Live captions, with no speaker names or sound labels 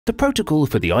The protocol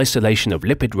for the isolation of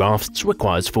lipid rafts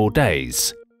requires 4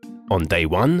 days. On day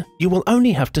 1, you will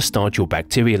only have to start your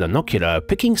bacterial inocular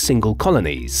picking single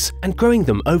colonies and growing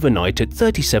them overnight at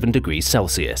 37 degrees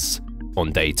Celsius.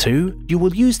 On day 2, you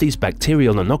will use these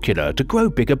bacterial inocular to grow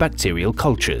bigger bacterial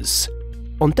cultures.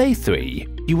 On day 3,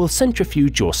 you will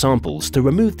centrifuge your samples to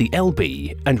remove the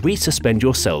LB and resuspend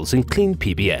your cells in clean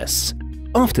PBS.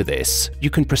 After this, you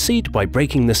can proceed by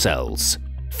breaking the cells.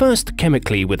 First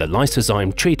chemically with a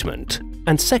lysozyme treatment,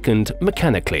 and second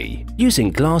mechanically,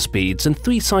 using glass beads and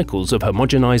 3 cycles of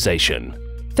homogenization.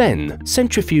 Then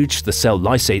centrifuge the cell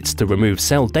lysates to remove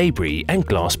cell debris and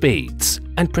glass beads,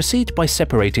 and proceed by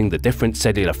separating the different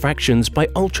cellular fractions by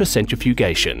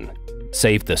ultracentrifugation.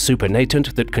 Save the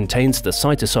supernatant that contains the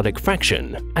cytosolic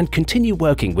fraction and continue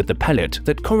working with the pellet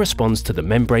that corresponds to the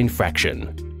membrane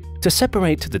fraction. To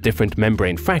separate the different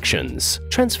membrane fractions,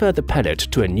 transfer the pellet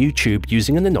to a new tube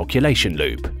using an inoculation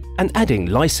loop and adding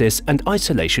lysis and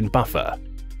isolation buffer.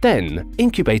 Then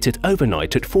incubate it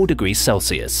overnight at 4 degrees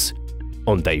Celsius.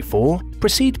 On day 4,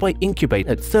 proceed by incubate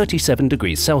at 37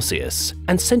 degrees Celsius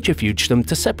and centrifuge them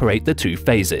to separate the 2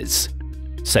 phases.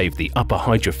 Save the upper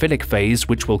hydrophilic phase,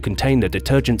 which will contain the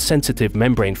detergent-sensitive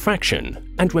membrane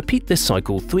fraction, and repeat this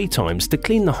cycle 3 times to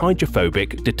clean the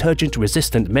hydrophobic,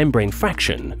 detergent-resistant membrane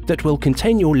fraction that will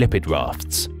contain your lipid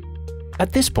rafts.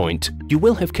 At this point, you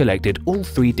will have collected all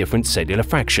 3 different cellular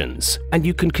fractions, and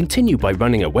you can continue by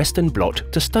running a Western blot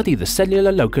to study the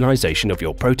cellular localization of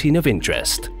your protein of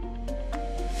interest.